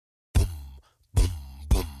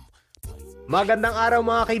Magandang araw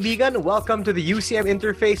mga kaibigan. Welcome to the UCM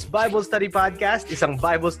Interface Bible Study Podcast, isang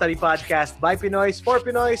Bible study podcast by Pinoys for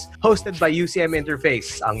Pinoys, hosted by UCM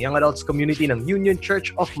Interface, ang young adults community ng Union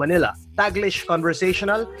Church of Manila. Taglish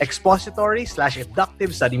conversational,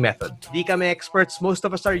 expository/inductive study method. Di kami experts, most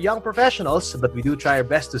of us are young professionals, but we do try our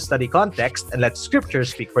best to study context and let Scripture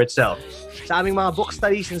speak for itself. Sa aming mga book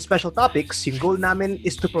studies and special topics, yung goal namin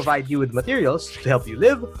is to provide you with materials to help you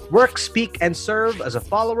live, work, speak, and serve as a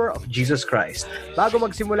follower of Jesus Christ. Bago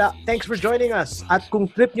magsimula, thanks for joining us. At kung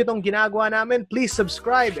trip nyo tong ginagawa namin, please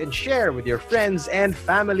subscribe and share with your friends and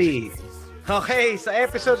family. Okay, sa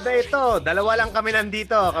episode na ito, dalawa lang kami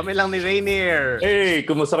nandito. Kami lang ni Rainier. Hey,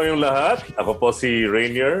 kumusta kayong lahat? Ako po si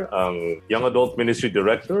Rainier, ang Young Adult Ministry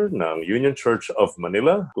Director ng Union Church of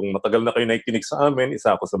Manila. Kung matagal na kayo nakikinig sa amin,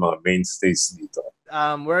 isa ako sa mga mainstays dito.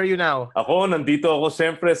 Where are you now? Nandito ako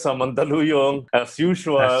siyempre sa Mandaluyong, as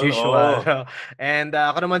usual. As usual. Oh. And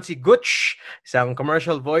ako naman si Gutch, isang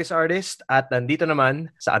commercial voice artist, at nandito naman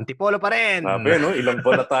sa Antipolo pa rin. Ilang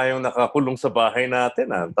buwan na tayong nakakulong sa bahay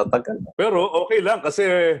natin. Tatagal. Pero okay lang kasi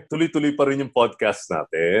tuloy-tuloy pa rin yung podcast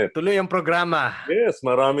natin. Tuloy ang programa. Yes,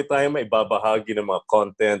 marami tayong maibabahagi ng mga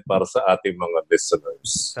content para sa ating mga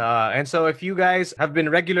listeners. And so if you guys have been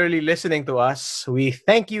regularly listening to us, we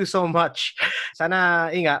thank you so much. Sana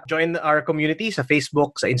join our community sa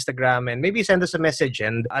Facebook, sa Instagram, and maybe send us a message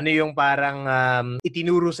and ano yung parang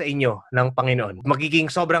itinuro sa inyo ng Panginoon.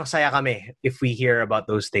 Magiging sobrang saya kami if we hear about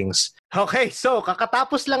those things. Okay, so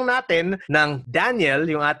kakatapos lang natin ng Daniel,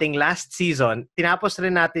 yung ating last season. Tinapos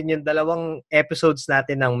rin natin yung 2 episodes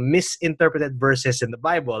natin ng misinterpreted verses in the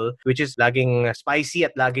Bible, which is laging spicy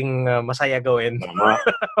at laging masaya gawin.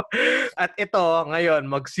 At ito, ngayon,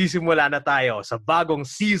 magsisimula na tayo sa bagong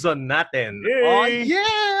season natin. Yay! Oh,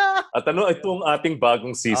 yeah! At itong ating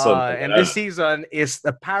bagong season? And this season is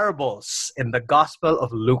the parables in the Gospel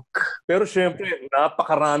of Luke. Pero syempre,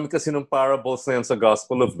 napakarami kasi ng parables na yan sa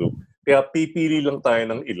Gospel of Luke. Kaya pipili lang tayo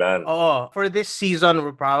ng ilan. For this season,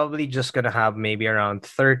 we're probably just gonna have maybe around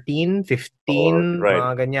 13, 15, right.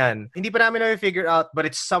 Mga ganyan. Hindi pa namin na-figure out, but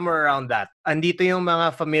it's somewhere around that. Andito yung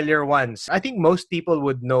mga familiar ones. I think most people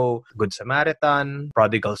would know Good Samaritan,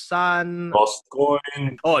 Prodigal Son, Lost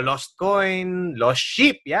Coin. Lost Coin, Lost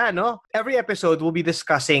Sheep. Yeah, no? Every episode, we'll be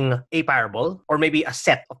discussing a parable or maybe a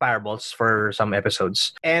set of parables for some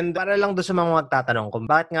episodes. And para lang doon sa mga magtatanong kung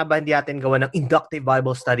bakit nga ba hindi natin gawa ng inductive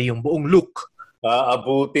Bible study yung buong Luke.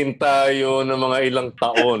 Aabutin tayo ng mga ilang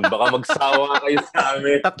taon. Baka magsawa kayo sa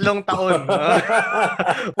amin. 3 taon.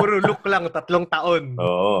 Puro Luke lang, 3 taon.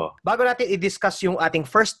 Oo. Bago natin i-discuss yung ating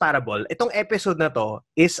first parable, itong episode na to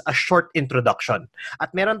is a short introduction. At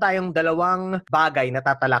meron tayong 2 bagay na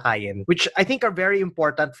tatalakayin, which I think are very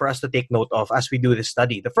important for us to take note of as we do this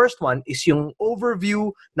study. The first one is yung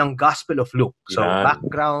overview ng Gospel of Luke. So,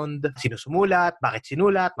 background, sino sumulat, bakit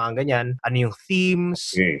sinulat, mga ganyan, ano yung themes.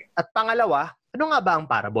 Okay. At pangalawa, ano nga ba ang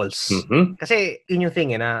parables? Mm-hmm. Kasi yun yung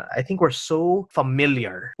thing na I think we're so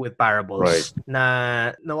familiar with parables, right, na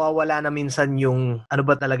nawawala na minsan yung ano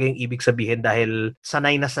ba talaga yung ibig sabihin dahil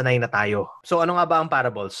sanay na tayo. So ano nga ba ang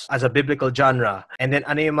parables as a biblical genre? And then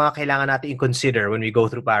ano yung mga kailangan natin i-consider when we go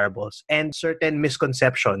through parables? And certain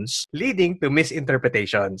misconceptions leading to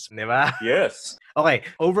misinterpretations. Di ba? Yes. Okay,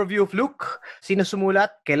 overview of Luke. Sino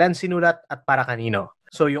sumulat, kailan sinulat, at para kanino?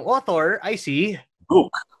 So yung author, I see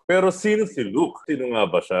Luke. Pero sino si Luke? Sino nga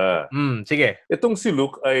ba siya? Sige. Itong si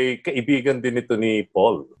Luke ay kaibigan din ito ni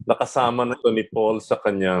Paul. Nakasama na ito ni Paul sa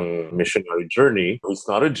kanyang missionary journey. He's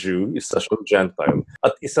not a Jew, he's a Gentile.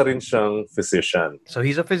 At isa rin siyang physician. So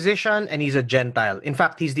he's a physician and he's a Gentile. In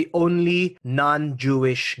fact, he's the only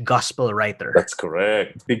non-Jewish gospel writer. That's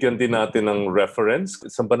correct. Bigyan din natin ng reference.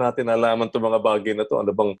 Saan ba natin nalaman itong mga bagay na ito?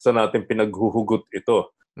 Ano bang saan natin pinaghuhugot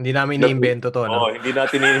ito? Hindi namin ni-invento to, no? Hindi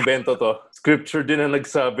natin ni-invento to. Scripture din na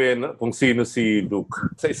nagsabi kung sino si Luke.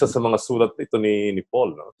 Sa isa sa mga sulat ito ni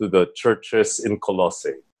Paul, no? To the churches in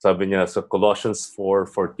Colossae. Sabi niya sa Colossians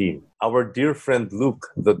 4:14, "Our dear friend Luke,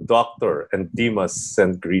 the doctor, and Demas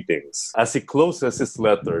send greetings." As he closes his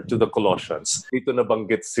letter to the Colossians, dito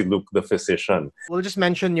nabanggit si Luke the physician. We'll just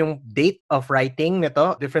mention yung date of writing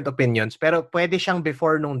nito, different opinions, pero pwede siyang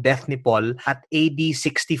before nung death ni Paul at AD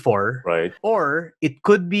 64. Right. Or it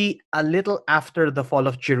could be a little after the fall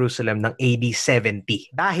of Jerusalem ng AD 70.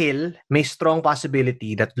 Dahil may strong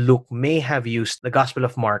possibility that Luke may have used the Gospel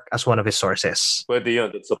of Mark as one of his sources. Pwede yun.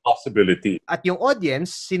 That's it's a possibility. At yung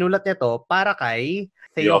audience, sinulat niya to para kay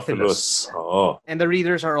Theophilus. Oo. And the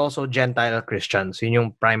readers are also Gentile Christians. Yun yung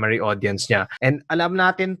primary audience niya. And alam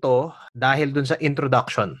natin to dahil dun sa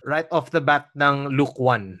introduction. Right off the bat ng Luke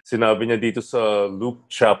 1. Sinabi niya dito sa Luke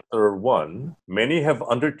chapter 1, many have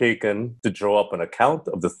undertaken to draw up an account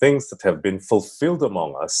of the things that have been fulfilled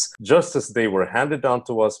among us, just as they were handed down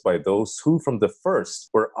to us by those who from the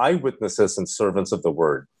first were eyewitnesses and servants of the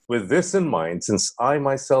word. With this in mind, since I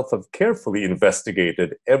myself have carefully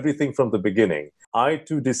investigated everything from the beginning, I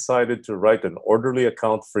too decided to write an orderly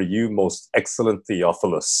account for you, most excellent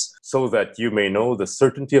Theophilus, so that you may know the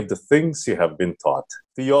certainty of the things you have been taught.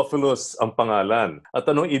 Theophilus ang pangalan. At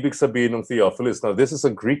anong ibig sabihin ng Theophilus? Now, this is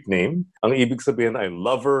a Greek name. Ang ibig sabihin ay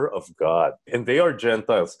lover of God. And they are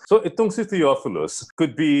Gentiles. So itong si Theophilus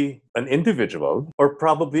could be an individual or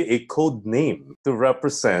probably a code name to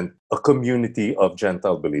represent a community of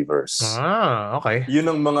Gentile believers. Okay.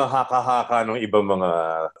 Yun ang mga haka-haka ng ibang mga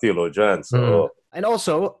theologians. So, and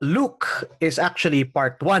also, Luke is actually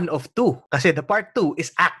part 1 of 2. Kasi the part 2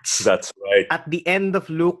 is Acts. That's right. At the end of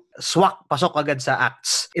Luke, swak, pasok agad sa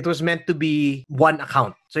Acts. It was meant to be one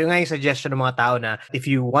account. So yung nga yung suggestion ng mga tao na if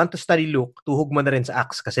you want to study Luke, tuhog mo na rin sa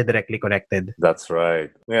Acts kasi directly connected. That's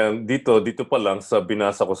right. Ngayon, dito pa lang sa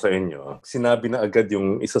binasa ko sa inyo, sinabi na agad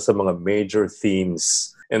yung isa sa mga major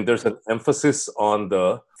themes. And there's an emphasis on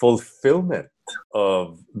the fulfillment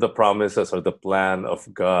of the promises or the plan of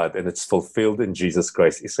God, and it's fulfilled in Jesus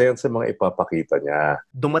Christ. Isa yan sa mga ipapakita niya.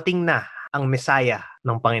 Dumating na ang Messiah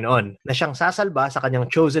ng Panginoon na siyang sasalba sa kanyang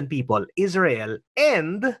chosen people, Israel,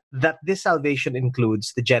 and that this salvation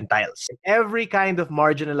includes the Gentiles. Every kind of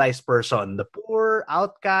marginalized person, the poor,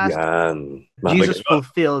 outcast, Yan. Jesus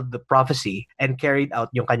fulfilled the prophecy and carried out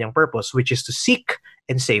yung kanyang purpose, which is to seek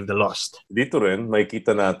and save the lost. Dito rin,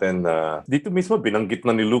 makikita natin na dito mismo binanggit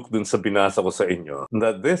na ni Luke dun sa binasa ko sa inyo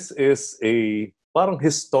that this is a parang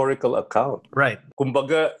historical account. Right.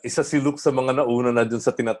 Kumbaga, isa si Luke sa mga nauna na dun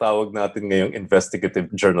sa tinatawag natin ngayong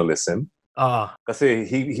investigative journalism. Kasi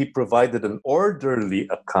he provided an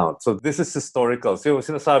orderly account. So this is historical. So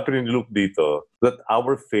sinasabi rin ni Luke dito that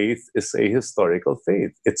our faith is a historical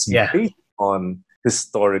faith. It's based on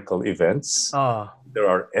historical events. There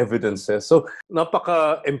are evidences. So,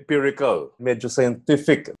 napaka-empirical, medyo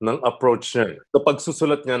scientific ng approach niya. Sa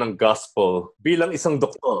pagsusulat niya ng gospel bilang isang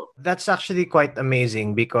doktor. That's actually quite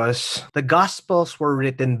amazing because the gospels were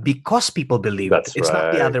written because people believed. It's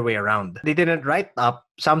not the other way around. They didn't write up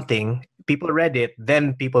something, people read it,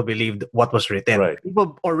 then people believed what was written. Right.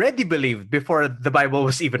 People already believed before the Bible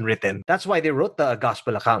was even written. That's why they wrote the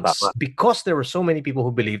gospel accounts. Because there were so many people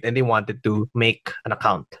who believed and they wanted to make an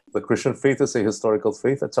account. The Christian faith is a historical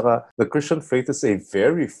faith at saka the Christian faith is a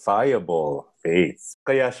verifiable faith.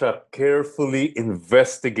 Kaya siya carefully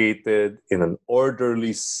investigated in an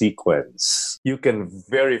orderly sequence. You can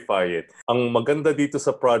verify it. Ang maganda dito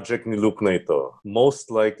sa project ni Luke na ito,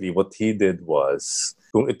 most likely what he did was,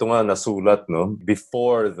 kung ito nga nasulat, no,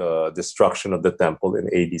 before the destruction of the temple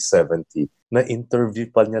in AD 70,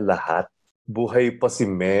 na-interview pa niya lahat. Buhay pa si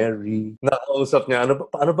Mary. Nakausap niya,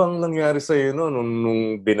 paano bang nangyari sa'yo no,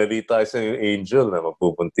 nung binalita sa yung angel na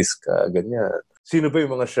magpupuntis ka, ganyan. Sino ba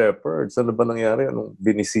yung mga shepherds? Ano ba nangyari? Anong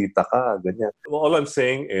binisita ka? Ganyan. Well, all I'm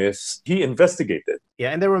saying is, he investigated.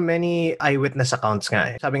 Yeah, and there were many eyewitness accounts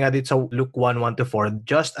nga. Sabi nga dito sa Luke 1:1-4,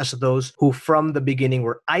 just as those who from the beginning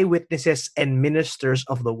were eyewitnesses and ministers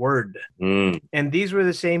of the word. And these were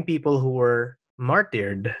the same people who were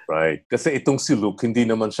martyred. Right. Kasi itong si Luke, hindi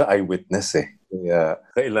naman siya eyewitness eh. Kaya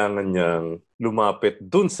kailangan niyang lumapit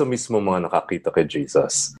dun sa mismo mga nakakita kay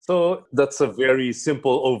Jesus. So, that's a very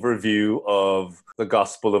simple overview of the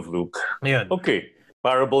Gospel of Luke. Ayun. Okay.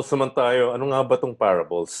 Parables naman tayo. Ano nga ba itong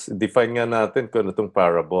parables? Define nga natin kung ano itong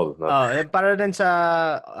parable. No? Para din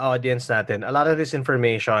sa audience natin, a lot of this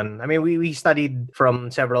information, I mean, we studied from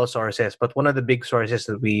several sources, but one of the big sources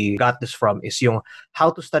that we got this from is yung How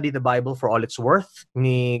to Study the Bible for All It's Worth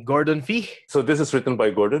ni Gordon Fee. So this is written by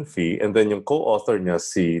Gordon Fee and then yung co-author niya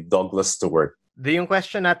si Douglas Stewart. Yung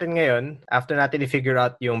question natin ngayon, after natin i-figure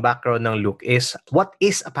out yung background ng Luke, is what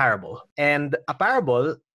is a parable? And a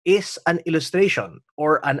parable is an illustration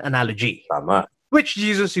or an analogy. Tama. Which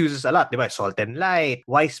Jesus uses a lot, di ba? Salt and light,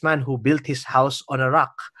 wise man who built his house on a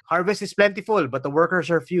rock. harvest is plentiful, but the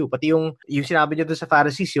workers are few. Pati yung sinabi niyo doon sa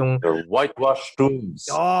Pharisees, yung They're whitewashed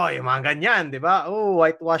tombs. yung mga ganyan, di ba?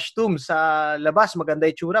 Whitewashed tombs. Sa labas,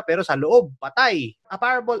 maganda itsura, pero sa loob, patay. A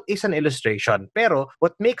parable is an illustration. Pero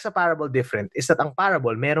what makes a parable different is that ang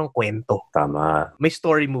parable, merong kwento. Tama. May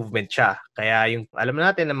story movement siya. Kaya yung, alam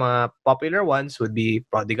natin, na mga popular ones would be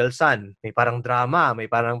Prodigal Son. May parang drama,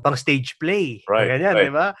 may parang pang stage play. Right, Ganyan, right.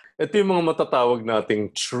 di ba? Ito yung mga matatawag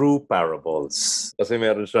nating true parables. Kasi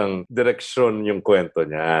meron siyang direksyon yung kwento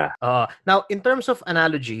niya. Now, in terms of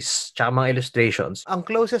analogies, tsaka mga illustrations, ang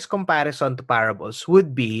closest comparison to parables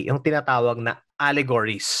would be yung tinatawag na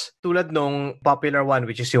allegories. Tulad nung popular one,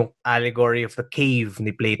 which is yung allegory of the cave ni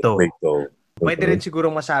Plato. Pwede rin siguro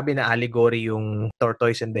masabi na allegory yung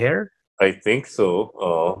tortoise and the hare. I think so.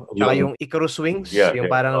 Tsaka yung Icarus wings, yung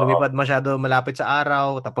parang lumipad masyado malapit sa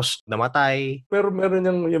araw, tapos namatay. Pero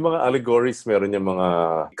meron yung mga allegories, meron yung mga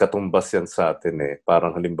katumbas yan sa atin eh.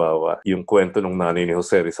 Parang halimbawa, yung kwento ng nanay ni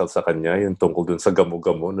Jose Rizal sa kanya, yung tungkol dun sa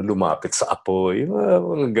gamo-gamo na lumapit sa apoy.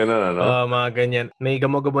 Mga ganun, ano? Mga ganyan. May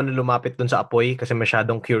gamo-gamo na lumapit dun sa apoy kasi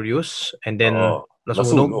masyadong curious, and then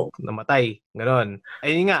nasunog, namatay. Ganon.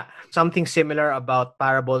 Ayun nga, something similar about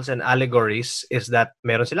parables and allegories is that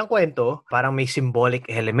meron silang kwento, parang may symbolic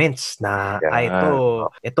elements na,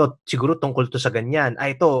 ito, siguro tungkol to sa ganyan.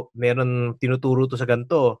 Ito, meron tinuturo to sa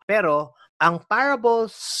ganito. Pero, ang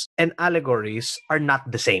parables and allegories are not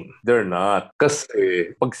the same. They're not.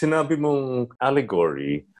 Kasi, pag sinabi mong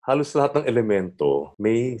allegory, halos lahat ng elemento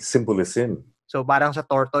may symbolism. So, parang sa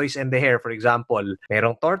tortoise and the hare, for example,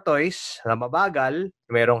 merong tortoise na mabagal,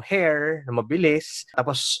 merong hare na mabilis,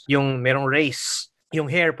 tapos yung merong race. Yung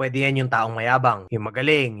hare, pwede yan yung taong mayabang, yung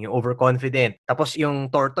magaling, yung overconfident. Tapos yung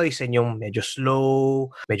tortoise, yan yung medyo slow,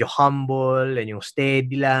 medyo humble, yan yung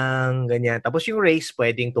steady lang, ganyan. Tapos yung race,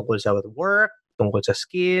 pwedeng tungkol sa work, tungkol sa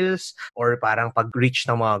skills, or parang pag-reach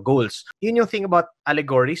ng mga goals. Yun yung thing about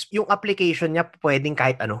allegories. Yung application niya, pwedeng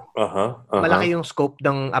kahit ano. Malaki yung scope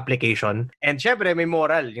ng application. And syempre, may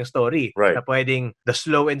moral yung story. Right. Na pwedeng the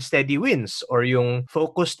slow and steady wins, or yung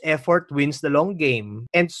focused effort wins the long game.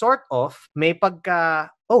 And sort of, may pagka,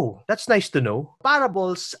 that's nice to know.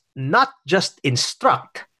 Parables not just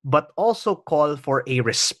instruct, but also call for a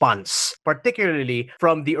response, particularly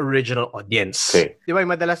from the original audience. Okay. Di ba,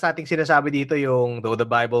 madalas nating sinasabi dito yung, though the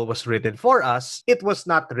Bible was written for us, it was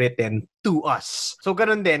not written to us. So,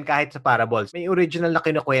 ganun din kahit sa parables. May original na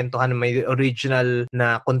kinukwentuhan, may original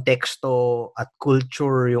na konteksto at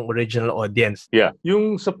culture yung original audience. Yeah.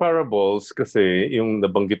 Yung sa parables, kasi yung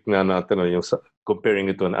nabanggit nga natin, yung sa comparing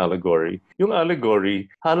it to an allegory. Yung allegory,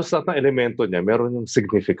 halos lahat ng elemento niya, meron yung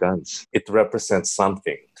significance. It represents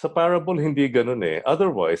something. Sa parable, hindi ganun eh.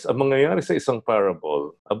 Otherwise, ang mangyayari sa isang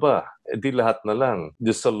parable, di lahat na lang.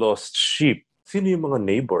 Just a lost sheep. Sino yung mga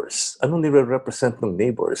neighbors? Anong nire-represent ng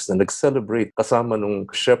neighbors na nag-celebrate kasama nung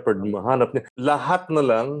shepherd na mahanap niya? Lahat na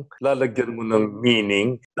lang, lalagyan mo ng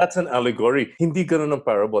meaning. That's an allegory. Hindi ganun ang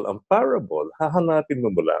parable. Ang parable, hahanapin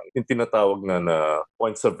mo lang yung tinatawag na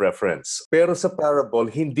points of reference. Pero sa parable,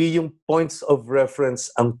 hindi yung points of reference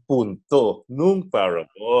ang punto nung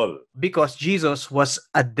parable. Because Jesus was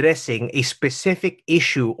addressing a specific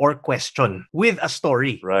issue or question with a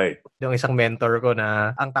story. Right. Yung isang mentor ko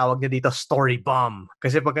na ang tawag niya dito story bomb.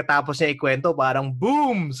 Kasi pagkatapos niya ikwento, parang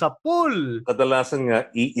boom! Sa pool! Kadalasan nga,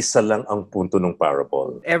 iisa lang ang punto ng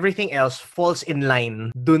parable. Everything else falls in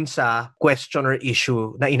line dun sa question or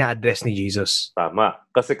issue na ina-address ni Jesus. Tama.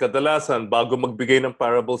 Kasi kadalasan, bago magbigay ng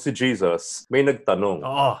parable si Jesus, may nagtanong.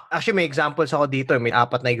 Actually, may examples ako dito. May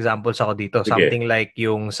 4 na examples ako dito. Sige. Something like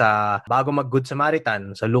yung sa bago mag-Good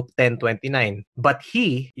Samaritan, sa Luke 10:29. But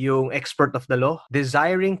he, yung expert of the law,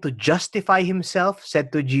 desiring to justify himself,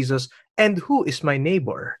 said to Jesus, "And who is my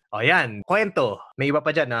neighbor?" Yan, kwento. May iba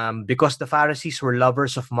pa dyan, because the Pharisees were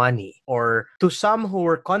lovers of money, or to some who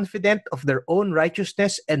were confident of their own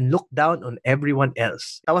righteousness and looked down on everyone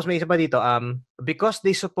else. Tapos may isa pa dito, because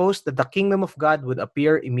they supposed that the kingdom of God would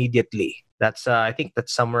appear immediately. That's, I think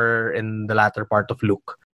that's somewhere in the latter part of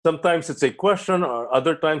Luke. Sometimes it's a question, or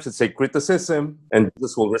other times it's a criticism, and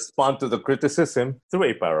Jesus will respond to the criticism through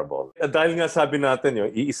a parable. Dahil nga sabi natin,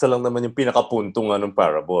 iisa lang naman yung pinakapunto nga ng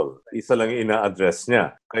parable. Isa lang yung ina-address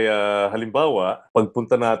niya. Kaya halimbawa,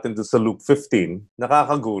 pagpunta natin doon sa Luke 15,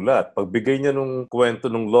 nakakagulat. Pagbigay niya nung kwento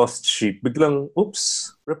ng lost sheep, biglang,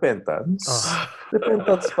 oops, repentance.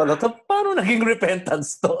 Repentance pala. Paano naging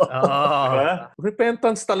repentance to? Diba?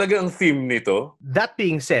 Repentance talaga ang theme nito. That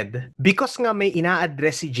being said, because nga may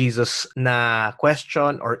ina-address si Jesus na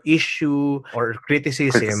question or issue or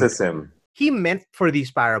criticism, He meant for these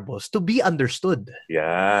parables to be understood.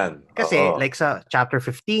 Yan. Kasi like sa chapter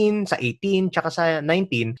 15, sa 18, tsaka sa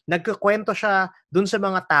 19, nagkakwento siya dun sa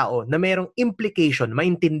mga tao na merong implication,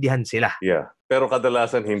 maintindihan sila. Yeah. Pero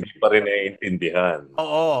kadalasan hindi pa rin naiintindihan.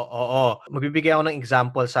 Oo. Magbibigay ako ng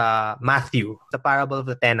example sa Matthew, the parable of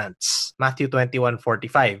the tenants. Matthew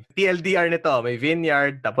 21:45. TLDR nito, may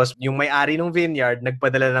vineyard, tapos yung may-ari ng vineyard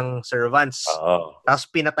nagpadala ng servants. Tapos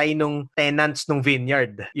pinatay nung tenants ng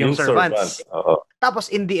vineyard, yung servants. Tapos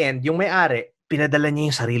in the end, yung may-ari, pinadala niya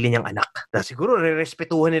yung sarili niyang anak. Dahil siguro,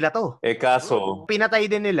 rerespetuhan nila to. Kaso, pinatay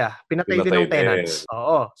din ng tenants.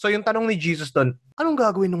 Oo. So yung tanong ni Jesus doon, anong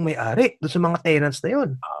gagawin ng may-ari doon sa mga tenants na yun?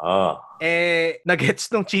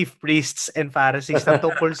 Nagets ng chief priests and Pharisees na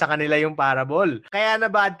tungkol sa kanila yung parable. Kaya na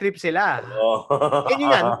bad trip sila. Yun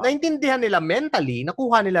yan, naintindihan nila mentally,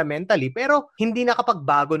 nakuha nila mentally, pero hindi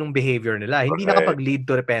nakapagbago ng behavior nila. Hindi nakapag-lead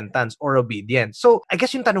to repentance or obedience. So, I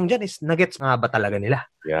guess yung tanong dyan is, nagets nga ba talaga nila?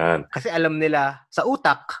 Yan. Kasi alam nila sa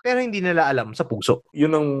utak, pero hindi nila alam sa puso.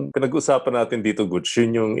 Yun ang pinag-usapan natin dito, Good.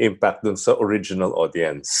 Yun yung impact dun sa original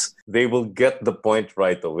audience. They will get the point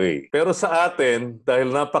right away. Pero sa atin,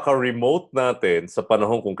 dahil napaka-remote natin sa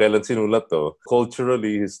panahon kung kailan sinulat to,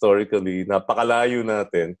 culturally, historically, napakalayo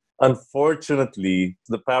natin, unfortunately,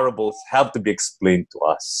 the parables have to be explained to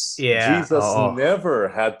us. Yeah, Jesus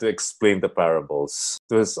never had to explain the parables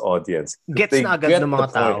to his audience. Gets na agad ng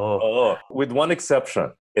mga tao. With one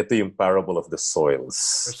exception. Ito yung parable of the soils.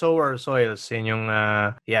 Sower soils. Yun yung,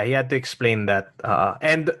 he had to explain that.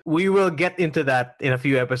 And we will get into that in a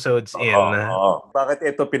few episodes Bakit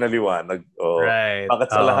ito pinaliwanag? Right.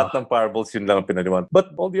 Bakit sa lahat ng parables yun lang ang pinaliwanag?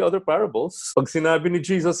 But all the other parables, pag sinabi ni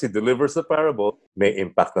Jesus, he delivers the parable, may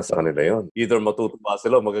impact na sa kanila yun. Either matutuwa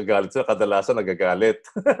sila o magagalit sila. Kadalasan nagagalit.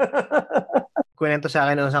 Kwento sa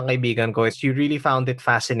akin ng isang kaibigan ko is he really found it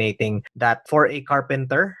fascinating that for a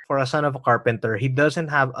carpenter, for a son of a carpenter, he doesn't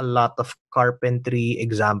have a lot of carpentry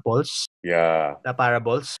examples. Yeah. Na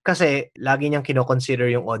parables. Kasi lagi niyang kinoconsider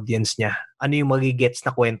yung audience niya. Ano yung magigets na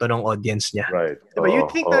kwento ng audience niya. Right. Diba? You'd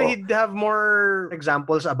think that he'd have more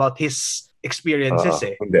examples about his experiences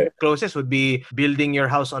Hindi. Closest would be building your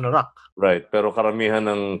house on a rock. Right. Pero karamihan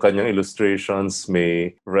ng kanyang illustrations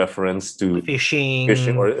may reference to fishing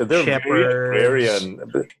or they're shepherds. very agrarian.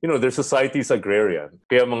 You know, their society's agrarian.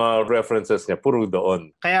 Kaya mga references niya, puro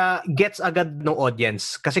doon. Kaya gets agad ng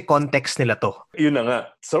audience kasi context nila to. Yun na nga.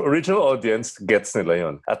 So original audience, gets nila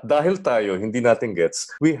yon. At dahil tayo, hindi natin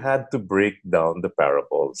gets, we had to break down the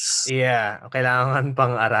parables. Yeah. Kailangan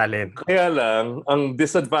pang aralin. Kaya lang, ang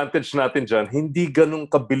disadvantage natin dyan, hindi ganun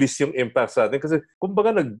kabilis yung impact sa atin. Kasi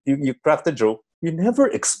kumbaga, you crack the joke, you never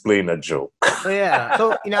explain a joke. So yeah.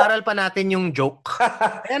 So inaaral pa natin yung joke.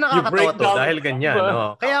 Kaya nakakatawa to dahil ganyan.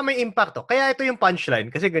 No? Kaya may impact to. Kaya ito yung punchline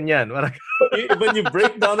kasi ganyan. When you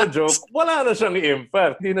break down a joke, wala na siyang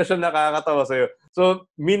impact. Hindi na siya nakakatawa sa'yo. So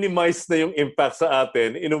minimize na yung impact sa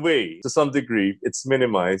atin in a way. To some degree, it's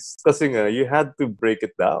minimized. Kasi nga, you had to break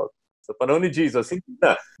it down. Sa panahon ni Jesus, hindi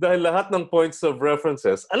na. Dahil lahat ng points of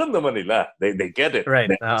references, alam naman nila. They get it. Right.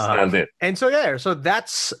 They understand it. And so so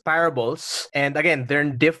that's parables. And again, they're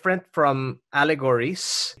different from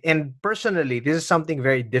allegories. And personally, this is something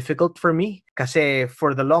very difficult for me. Kasi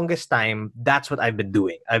for the longest time, that's what I've been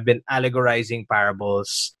doing. I've been allegorizing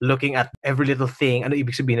parables, looking at every little thing. Ano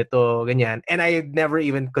ibig sabihin nito, ganyan. And I never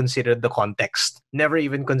even considered the context. Never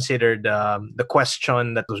even considered the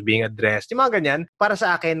question that was being addressed. Yung mga ganyan. Para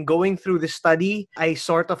sa akin, going through this study, I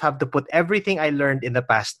sort of have to put everything I learned in the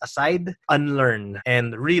past aside, unlearn,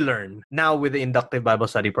 and relearn. Now with the inductive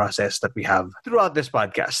Bible study process that we have throughout this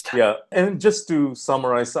podcast. Yeah. And just to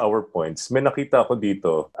summarize our points, may nakita ako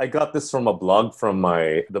dito. I got this from a blog from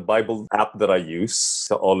the Bible app that I use,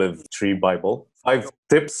 the Olive Tree Bible. 5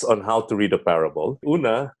 tips on how to read a parable.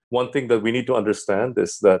 Una, one thing that we need to understand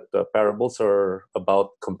is that parables are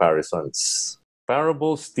about comparisons.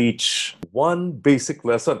 Parables teach one basic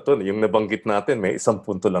lesson. Ito, yung nabanggit natin, may isang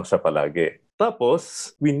punto lang siya palagi.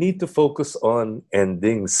 Tapos, we need to focus on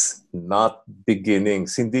endings, not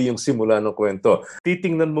beginnings. Hindi yung simula ng kwento.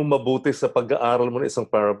 Titingnan mo mabuti sa pag-aaral mo ng isang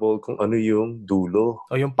parable kung ano yung dulo.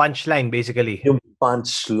 O yung punchline, basically. Yung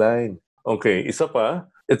punchline. Okay, isa pa.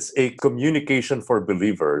 It's a communication for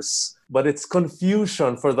believers, but it's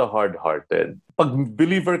confusion for the hard-hearted. Pag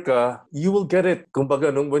believer ka, you will get it.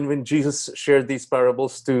 Kumbaga, when Jesus shared these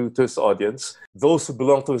parables to his audience, those who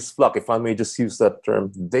belong to his flock, if I may just use that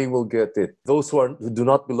term, they will get it. Those who do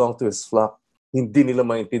not belong to his flock, hindi nila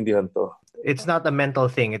maintindihan to. It's not a mental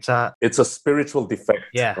thing. It's a spiritual defect.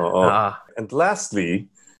 Yeah. And lastly,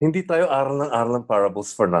 hindi tayo aral ng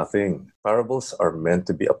parables for nothing. Parables are meant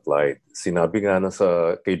to be applied. Sinabi nga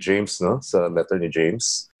kay James, no, sa letter ni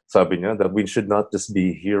James, Sabi niya that we should not just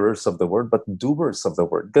be hearers of the word, but doers of the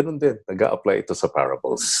word. Ganun din, nag-a-apply ito sa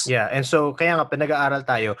parables. Yeah, and so kaya nga pinag-aaral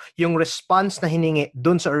tayo, yung response na hiningi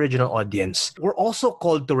dun sa original audience, we're also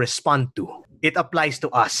called to respond to. It applies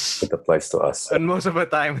to us. It applies to us. And most of the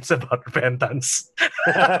time, it's about repentance.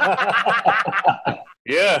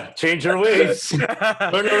 Yeah, change your ways.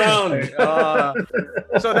 Turn around.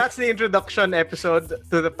 So that's the introduction episode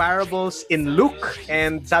to the parables in Luke.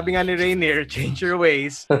 And sabi nga ni Rainier, change your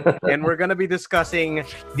ways. And we're gonna be discussing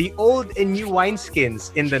the old and new wineskins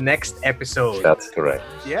in the next episode. That's correct.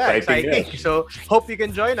 Yeah, exciting. So hope you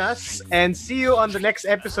can join us and see you on the next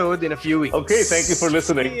episode in a few weeks. Okay, thank you for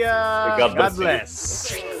listening. See ya. God God bless.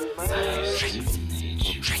 bless.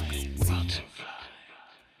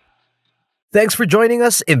 Thanks for joining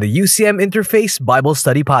us in the UCM Interface Bible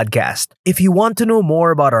Study Podcast. If you want to know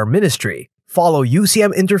more about our ministry, follow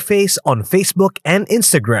UCM Interface on Facebook and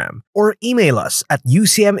Instagram, or email us at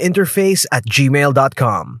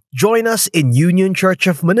ucminterface@gmail.com. Join us in Union Church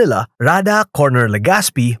of Manila, Rada, Corner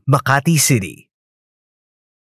Legazpi, Makati City.